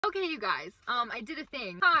Okay, you guys, I did a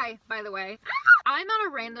thing. Hi, by the way. I'm at a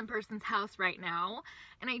random person's house right now,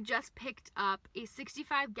 and I just picked up a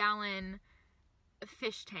 65-gallon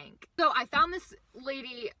fish tank. So I found this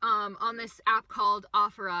lady on this app called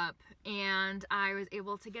OfferUp, and I was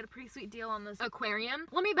able to get a pretty sweet deal on this aquarium.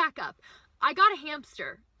 Let me back up. I got a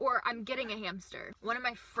hamster, or I'm getting a hamster. One of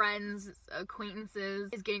my friends' acquaintances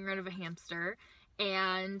is getting rid of a hamster,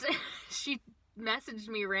 and she messaged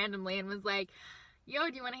me randomly and was like, yo,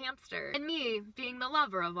 do you want a hamster? And me, being the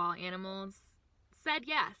lover of all animals, said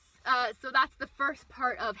yes. So that's the first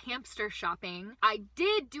part of hamster shopping. I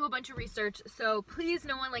did do a bunch of research, so please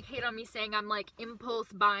no one like hate on me saying I'm like impulse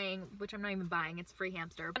buying, which I'm not even buying, it's free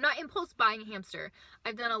hamster. I'm not impulse buying a hamster.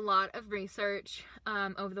 I've done a lot of research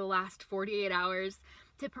over the last 48 hours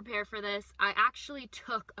to prepare for this. I actually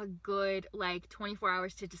took a good like 24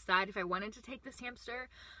 hours to decide if I wanted to take this hamster.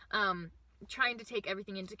 Trying to take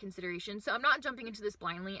everything into consideration. So I'm not jumping into this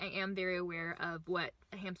blindly. I am very aware of what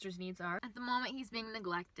a hamster's needs are. At the moment, he's being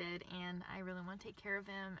neglected, and I really want to take care of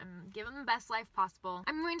him and give him the best life possible.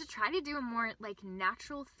 I'm going to try to do a more like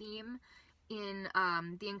natural theme in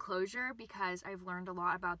the enclosure, because I've learned a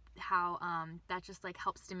lot about how that just like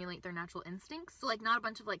helps stimulate their natural instincts. So like not a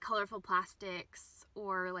bunch of like colorful plastics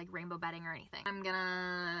or like rainbow bedding or anything. I'm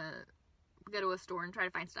gonna go to a store and try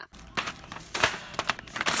to find stuff.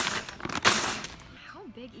 How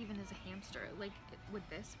big even is a hamster? Like, would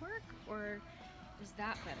this work, or is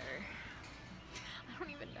that better? I don't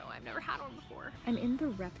even know. I've never had one before. I'm in the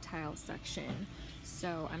reptile section,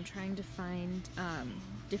 so I'm trying to find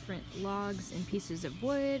different logs and pieces of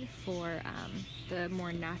wood for the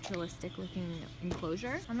more naturalistic looking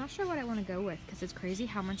enclosure. I'm not sure what I want to go with, because it's crazy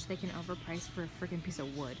how much they can overprice for a freaking piece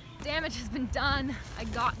of wood. Damage has been done. I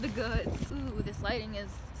got the goods. Ooh, this lighting is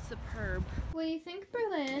superb. What do you think,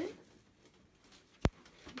 Berlin?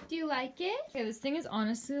 Do you like it? Okay, this thing is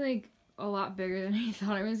honestly like a lot bigger than I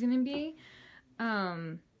thought it was gonna be.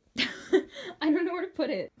 I don't know where to put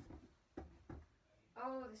it.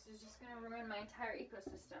 Oh, this is just gonna ruin my entire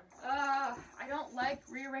ecosystem. I don't like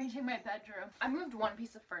rearranging my bedroom. I moved one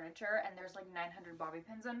piece of furniture and there's like 900 bobby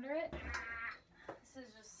pins under it. This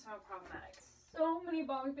is just so problematic. So many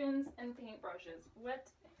bobby pins and paintbrushes.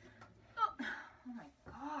 What? Oh my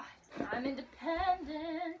god. I'm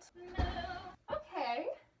independent. No. Okay.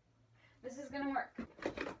 This is gonna work.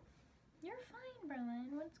 You're fine, Berlin.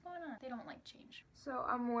 What's going on? They don't like change. So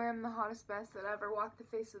I'm wearing the hottest mess that ever walked the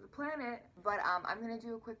face of the planet. But I'm gonna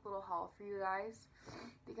do a quick little haul for you guys,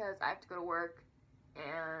 because I have to go to work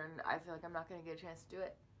and I feel like I'm not gonna get a chance to do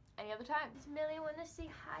it any other time. Does Millie wanna say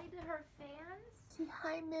hi to her fans? Say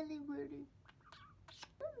hi, Millie Woody.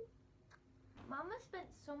 Mama spent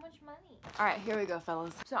so much money. Alright, here we go,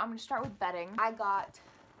 fellas. So I'm gonna start with bedding. I got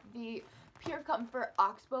the Pure Comfort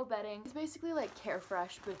Oxbow bedding. It's basically like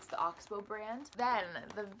Carefresh, but it's the Oxbow brand. Then,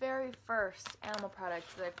 the very first animal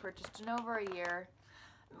product that I've purchased in over a year,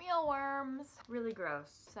 mealworms. Really gross.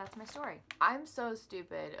 So that's my story. I'm so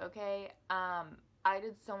stupid, okay? I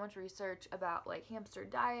did so much research about like hamster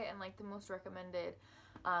diet and like the most recommended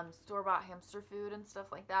store-bought hamster food and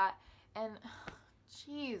stuff like that. And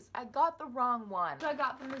jeez, I got the wrong one. So I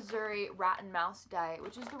got the Missouri rat and mouse diet,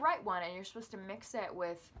 which is the right one, and you're supposed to mix it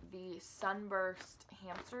with the Sunburst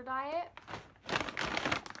hamster diet.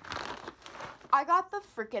 I got the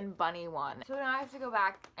freaking bunny one, so now I have to go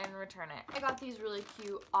back and return it. I got these really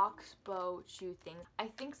cute Oxbow chew things. I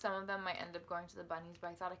think some of them might end up going to the bunnies, but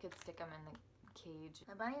I thought I could stick them in the cage.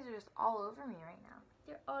 The bunnies are just all over me right now.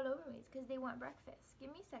 They're all over me. It's because they want breakfast. Give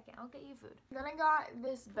me a second. I'll get you food. Then I got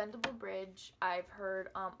this bendable bridge. I've heard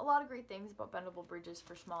a lot of great things about bendable bridges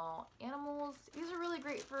for small animals. These are really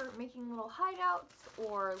great for making little hideouts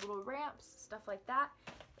or little ramps, stuff like that.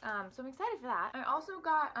 So I'm excited for that. I also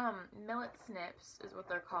got millet snips is what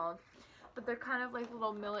they're called. But they're kind of like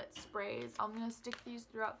little millet sprays. I'm going to stick these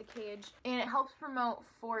throughout the cage. And it helps promote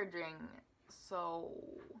foraging. So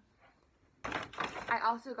I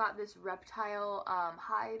also got this reptile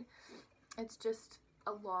hide. It's just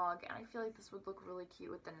a log, and I feel like this would look really cute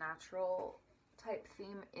with the natural type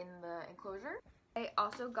theme in the enclosure. I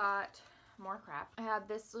also got more crap. I have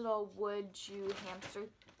this little wood chew hamster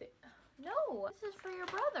thing. No, this is for your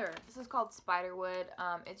brother. This is called spiderwood.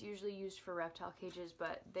 It's usually used for reptile cages,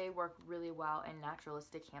 but they work really well in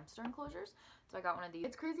naturalistic hamster enclosures. So I got one of these.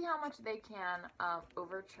 It's crazy how much they can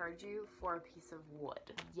overcharge you for a piece of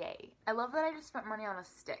wood. Yay. I love that I just spent money on a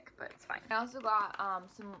stick, but it's fine. I also got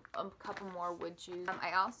a couple more wood chews.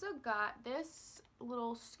 I also got this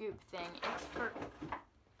little scoop thing. It's for...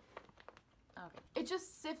 okay. It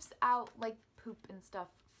just sifts out like poop and stuff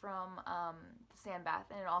from the sand bath,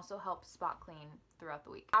 and it also helps spot clean throughout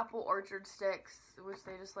the week. Apple orchard sticks, which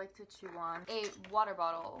they just like to chew on. A water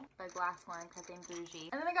bottle by Glasswine, Crete and Bougie.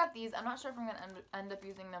 And then I got these. I'm not sure if I'm gonna end up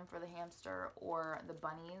using them for the hamster or the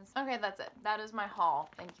bunnies. Okay, that's it. That is my haul.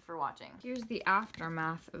 Thank you for watching. Here's the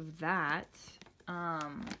aftermath of that.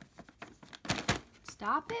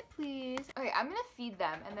 Stop it, please. Okay, I'm gonna feed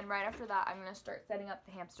them, and then right after that, I'm gonna start setting up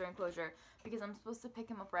the hamster enclosure because I'm supposed to pick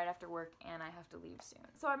him up right after work, and I have to leave soon.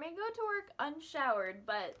 So I may go to work unshowered,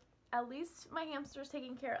 but at least my hamster's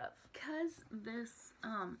taken care of. Because this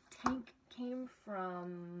tank came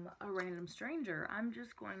from a random stranger, I'm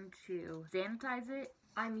just going to sanitize it.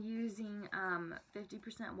 I'm using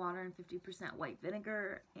 50% water and 50% white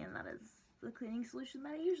vinegar, and that is the cleaning solution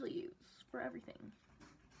that I usually use for everything.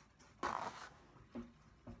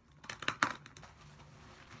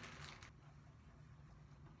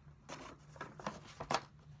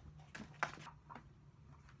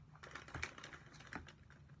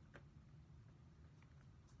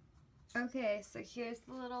 Okay, so here's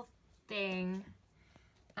the little thing.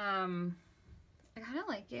 I kind of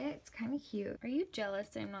like it. It's kind of cute. Are you jealous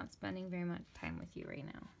that I'm not spending very much time with you right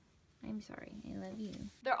now? I'm sorry. I love you.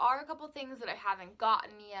 There are a couple things that I haven't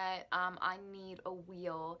gotten yet. I need a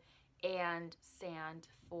wheel and sand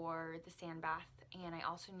for the sand bath, and I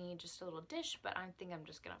also need just a little dish, but I think I'm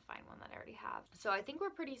just gonna find one that I already have. So I think we're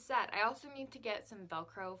pretty set. I also need to get some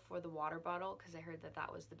Velcro for the water bottle because I heard that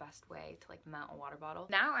that was the best way to like mount a water bottle.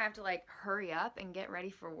 Now I have to like hurry up and get ready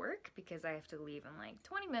for work because I have to leave in like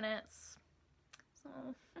 20 minutes. So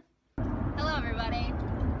hello everybody.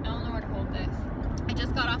 I don't know where to hold this. I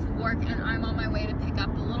just got off of work and I'm on my way to pick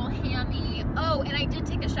up the little hammy. Oh, and I did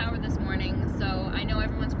take a shower this morning, so I know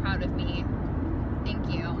everyone's proud of me.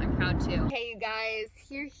 Thank you. I'm proud too. Hey you guys,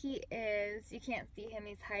 here he is. You can't see him.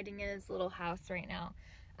 He's hiding in his little house right now.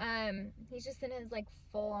 He's just in his like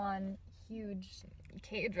full-on huge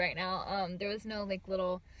cage right now. There was no like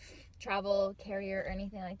little travel carrier or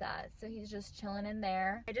anything like that, so he's just chilling in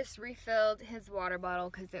there. I just refilled his water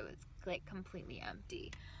bottle because it was like completely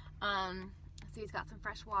empty. So he's got some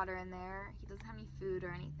fresh water in there. He doesn't have any food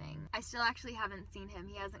or anything. I still actually haven't seen him.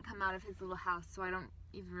 He hasn't come out of his little house, so I don't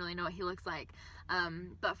even really know what he looks like.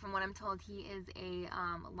 But from what I'm told, he is a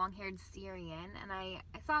long-haired Syrian, and I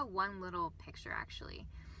saw one little picture actually,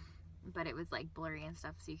 but it was like blurry and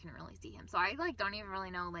stuff, so you couldn't really see him. So I like don't even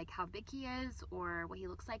really know like how big he is or what he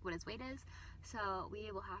looks like, what his weight is. So we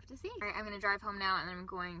will have to see. All right, I'm gonna drive home now, and then I'm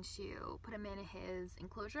going to put him in his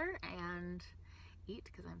enclosure and eat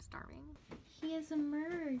because I'm starving. He has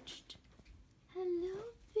emerged. Hello,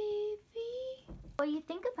 baby. What do you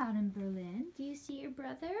think about him, Berlin? Do you see your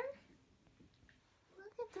brother?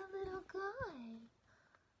 Look at the little guy.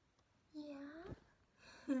 Yeah?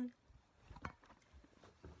 There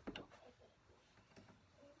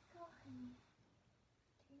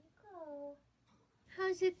you go.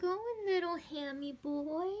 How's it going, little hammy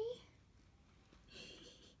boy?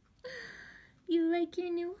 You like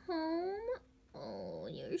your new home? Oh,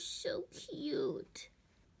 you're so cute.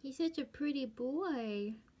 He's such a pretty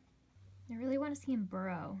boy. I really want to see him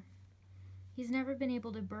burrow. He's never been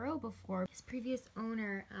able to burrow before. His previous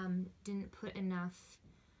owner didn't put enough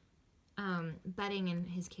bedding in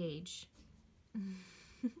his cage.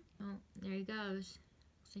 Oh, there he goes.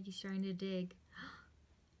 Looks like he's trying to dig.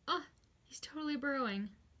 Oh, he's totally burrowing.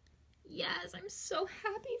 Yes, I'm so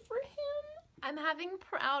happy for him. I'm having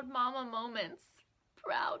proud mama moments.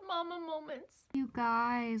 Proud mama moments. You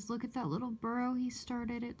guys, look at that little burrow he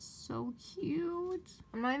started. It's so cute.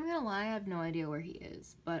 I'm not even gonna lie, I have no idea where he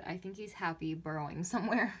is, but I think he's happy burrowing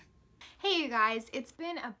somewhere. Hey you guys, it's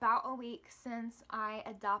been about a week since I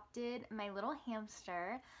adopted my little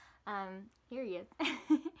hamster. Here he is.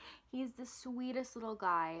 He's the sweetest little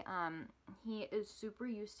guy. He is super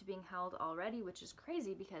used to being held already, which is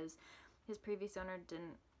crazy because his previous owner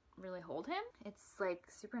didn't really hold him. It's like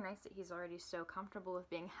super nice that he's already so comfortable with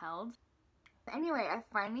being held. But anyway, I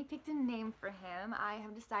finally picked a name for him. I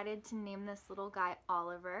have decided to name this little guy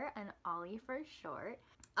Oliver, and Ollie for short.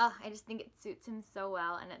 Oh, I just think it suits him so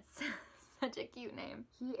well, and it's such a cute name.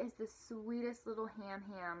 He is the sweetest little ham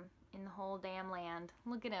in the whole damn land.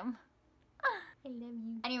 Look at him. I love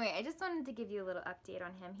you. Anyway, I just wanted to give you a little update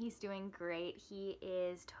on him. He's doing great. He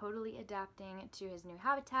is totally adapting to his new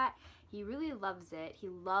habitat. He really loves it. He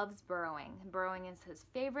loves burrowing. Burrowing is his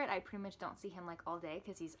favorite. I pretty much don't see him like all day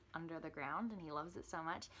because he's under the ground and he loves it so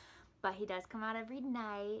much. But he does come out every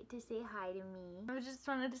night to say hi to me.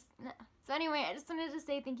 So anyway, I just wanted to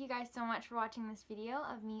say thank you guys so much for watching this video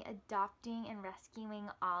of me adopting and rescuing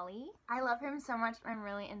Ollie. I love him so much. I'm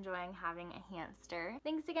really enjoying having a hamster.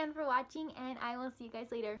 Thanks again for watching, and I will see you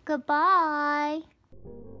guys later. Goodbye!